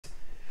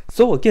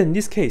So again, in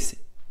this case,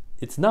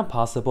 it's not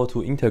possible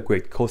to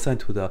integrate cosine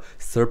to the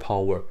third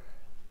power,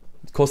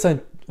 cosine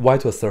y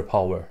to the third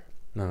power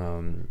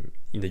in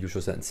the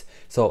usual sense.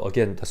 So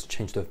again, let's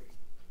change the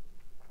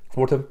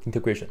order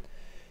integration.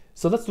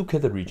 So let's look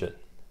at the region.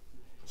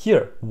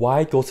 Here,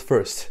 y goes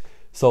first.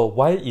 So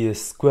y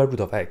is square root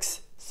of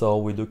x. So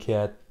we look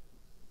at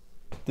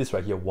this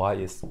right here, y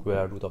is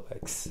square root of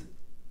x.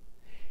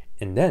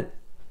 And then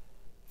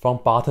from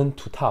bottom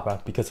to top,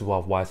 right? Because we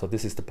have y, so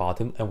this is the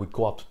bottom, and we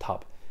go up to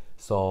top.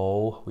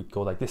 So we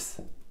go like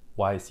this,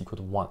 y is equal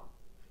to 1.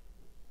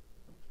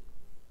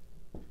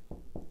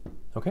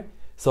 Okay,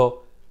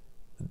 so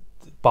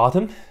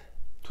bottom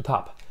to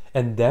top.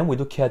 And then we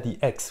look at the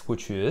x,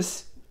 which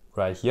is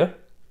right here.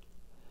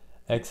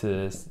 X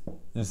is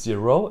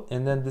 0,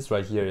 and then this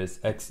right here is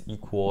x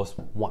equals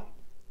 1.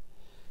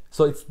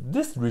 So it's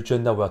this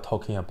region that we're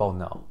talking about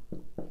now.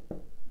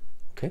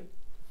 Okay,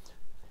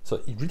 so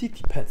it really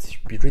depends.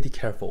 Be really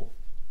careful.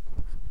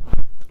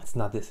 It's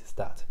not this, it's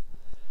that.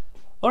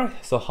 All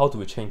right, so how do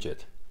we change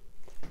it?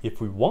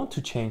 If we want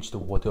to change the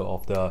order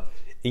of the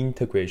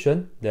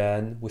integration,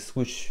 then we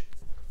switch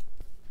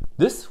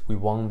this. We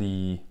want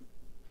the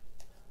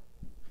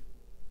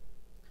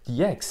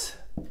dx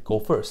go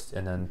first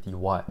and then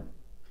dy.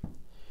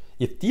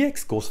 If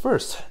dx goes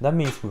first, that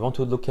means we want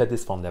to look at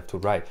this from left to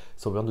right.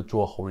 So we want to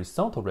draw a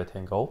horizontal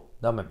rectangle.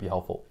 That might be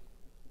helpful.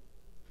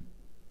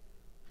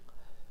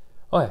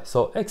 Okay,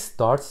 so x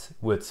starts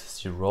with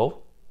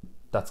 0.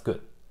 That's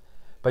good.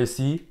 But you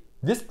see,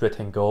 this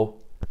rectangle,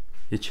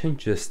 it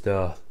changes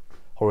the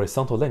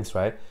horizontal length,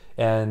 right?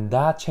 And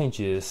that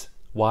changes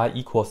y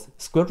equals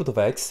square root of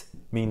x,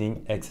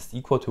 meaning x is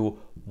equal to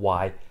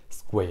y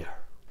squared.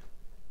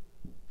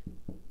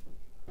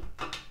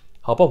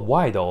 How about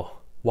y though?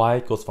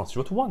 Y goes from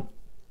 0 to 1.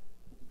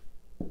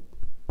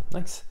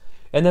 Nice.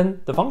 And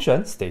then the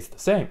function stays the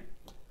same.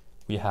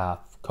 We have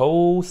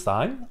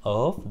cosine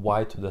of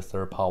y to the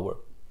third power.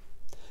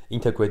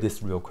 Integrate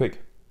this real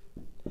quick.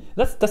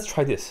 Let's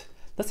try this.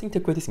 Let's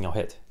integrate this in our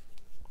head.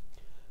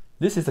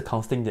 This is a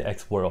constant in the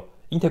x world.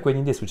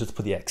 Integrating this, we just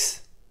put the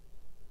x.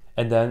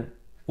 And then,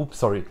 oops,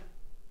 sorry. It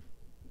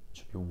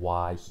should be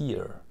y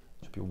here.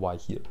 It should be y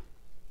here.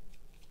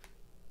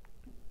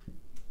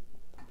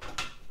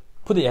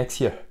 Put the x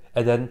here.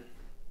 And then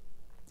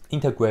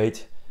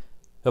integrate,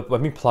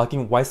 plug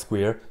in y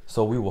squared.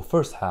 So we will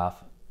first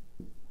have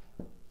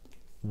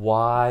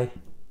y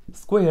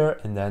squared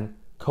and then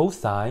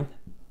cosine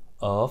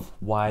of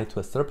y to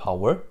the third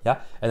power,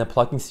 yeah, and then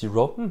plug in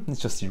 0,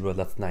 it's just 0,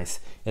 that's nice.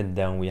 And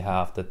then we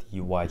have the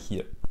dy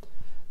here.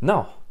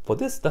 Now, for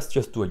this, let's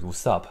just do a u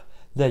sub.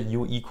 Let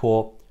u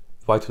equal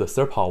y to the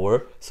third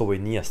power, so we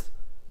need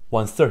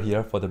 1/3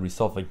 here for the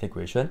result of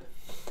integration.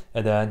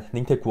 And then the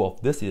integral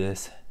of this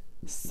is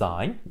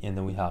sine, and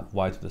then we have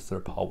y to the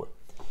third power.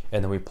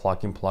 And then we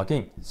plug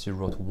in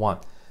 0 to 1.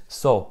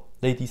 So,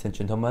 ladies and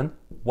gentlemen,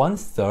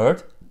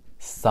 1/3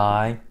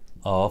 sine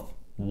of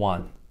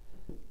 1.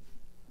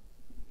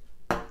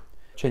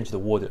 Change the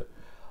order.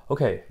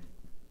 Okay,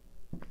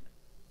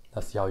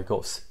 let's see how it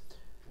goes.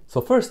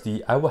 So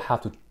firstly, I will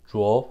have to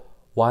draw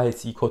y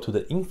is equal to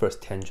the inverse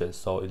tangent.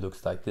 So it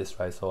looks like this,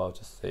 right? So I'll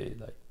just say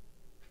like,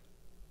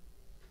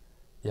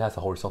 it has a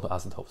horizontal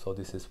asymptote. So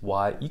this is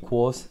y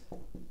equals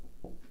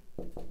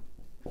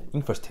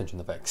inverse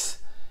tangent of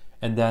x.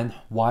 And then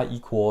y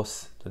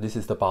equals, so this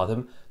is the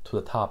bottom, to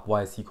the top,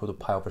 y is equal to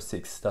pi over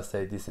 6. Let's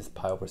say this is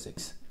pi over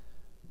 6.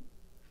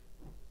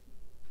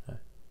 Okay.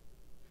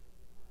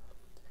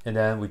 And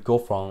then we go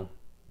from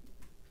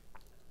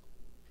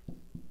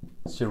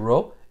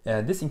 0,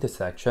 and this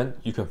intersection,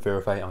 you can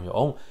verify on your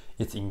own,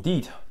 it's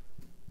indeed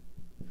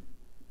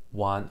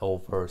 1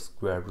 over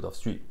square root of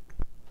 3.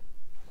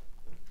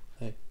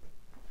 Okay.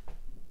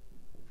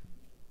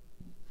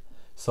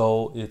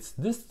 So it's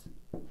this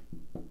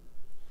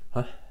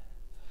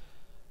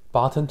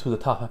bottom to the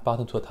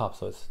top,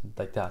 so it's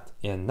like that.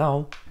 And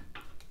now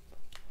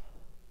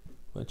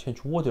we'll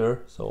change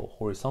order, so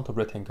horizontal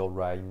rectangle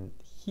right in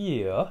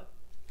here,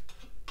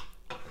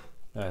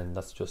 and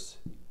let's just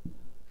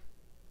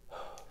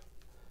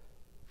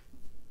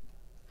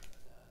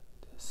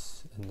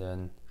this, and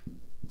then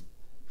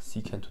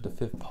secant to the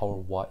 5th power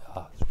y,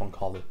 it's wrong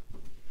color,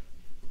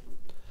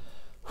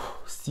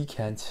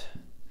 secant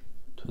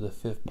to the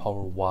 5th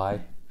power y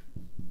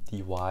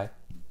dy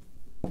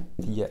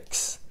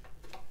dx.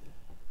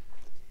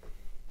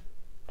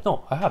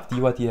 No, I have dy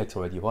dx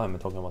already. What am I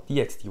talking about?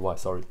 Dx dy,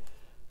 sorry.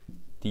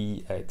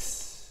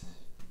 Dx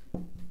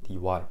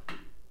dy.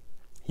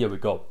 Here we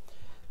go.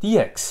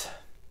 Dx.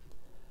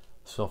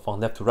 So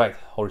from left to right,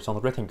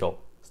 horizontal rectangle.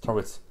 Start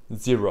with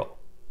 0.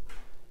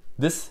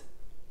 This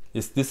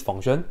is this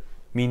function,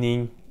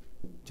 meaning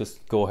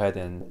just go ahead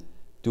and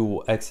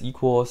do x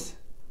equals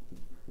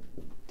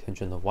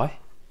tangent of y.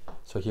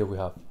 So here we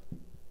have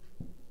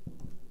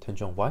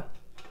tangent of y.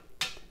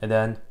 And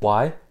then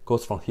y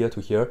goes from here to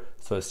here,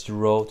 so it's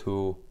 0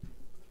 to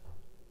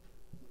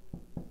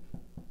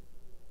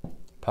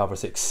pi over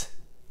 6.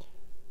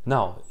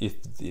 Now, if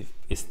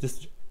is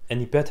this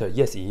any better?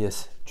 Yes, it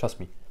is. Trust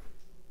me.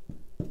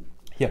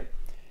 Here,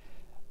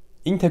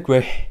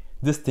 integrate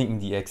this thing in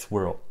the x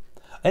world.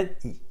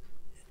 And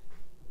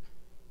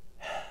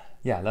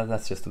yeah,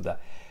 let's just do that.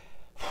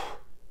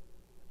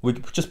 We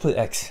just put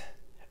x,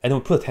 and then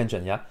we put a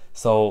tangent, yeah?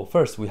 So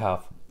first we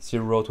have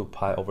 0 to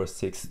pi over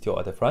 6 still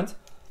at the front,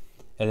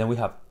 and then we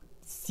have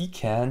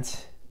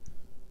secant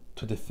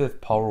to the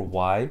 5th power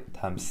y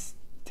times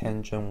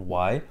tangent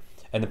y,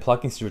 and the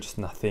plugging 0 is just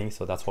nothing,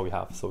 so that's what we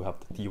have. So we have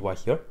the dy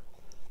here.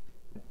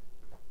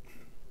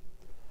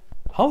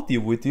 How do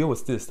we deal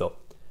with this though?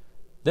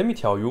 Let me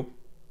tell you,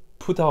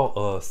 put out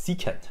a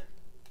secant.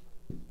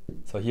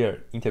 So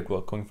here,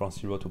 integral going from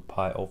 0 to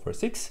pi over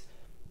 6,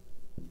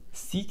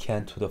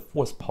 secant to the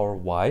 4th power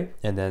y,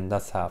 and then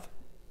let's have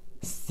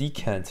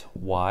secant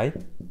y,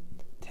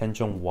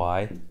 tangent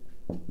y,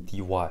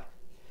 dy.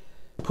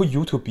 Put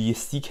u to be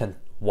secant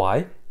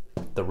y,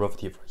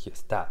 derivative here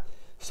is that.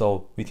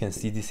 So we can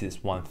see this is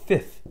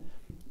 1/5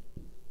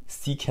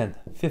 secant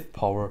 5th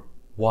power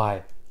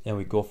y, and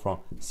we go from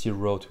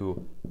 0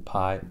 to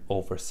pi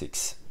over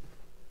 6.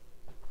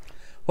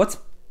 What's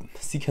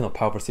secant of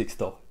pi over 6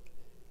 though?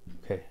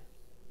 Okay.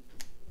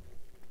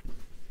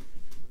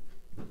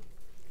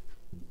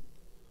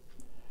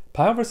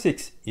 Pi over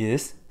 6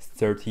 is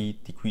 30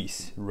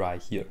 degrees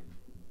right here.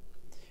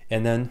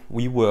 And then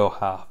we will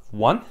have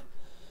 1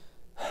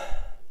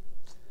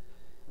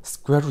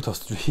 square root of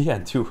 3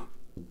 and 2.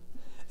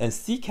 And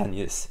secant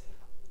is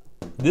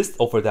this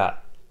over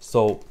that.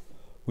 So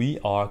we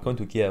are going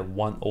to get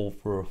 1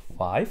 over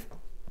 5.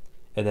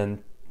 And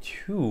then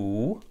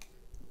 2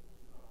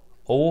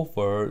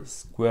 over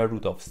square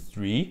root of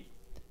 3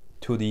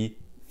 to the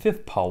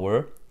 5th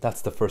power.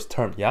 That's the first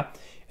term, yeah?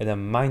 And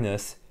then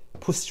minus,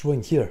 put 0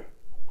 in here,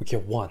 we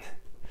get 1.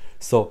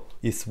 So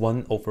it's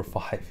 1 over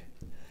 5.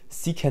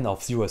 Secant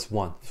of 0 is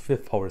 1,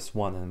 5th power is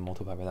 1, and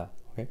multiply by that,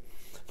 okay?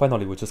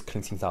 Finally, we just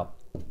clean things up.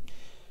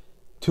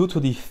 2 to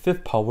the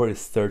 5th power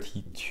is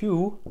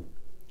 32.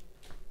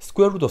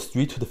 Square root of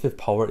 3 to the 5th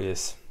power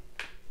is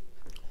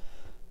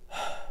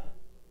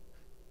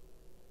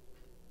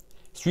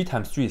 3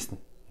 times 3 is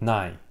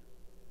 9,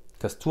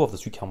 because 2 of the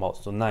 3 come out,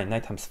 so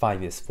 9 times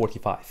 5 is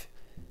 45.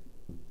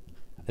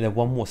 And then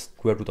 1 more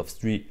square root of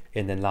 3,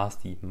 and then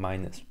lastly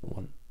minus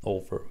 1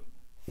 over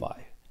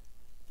 5.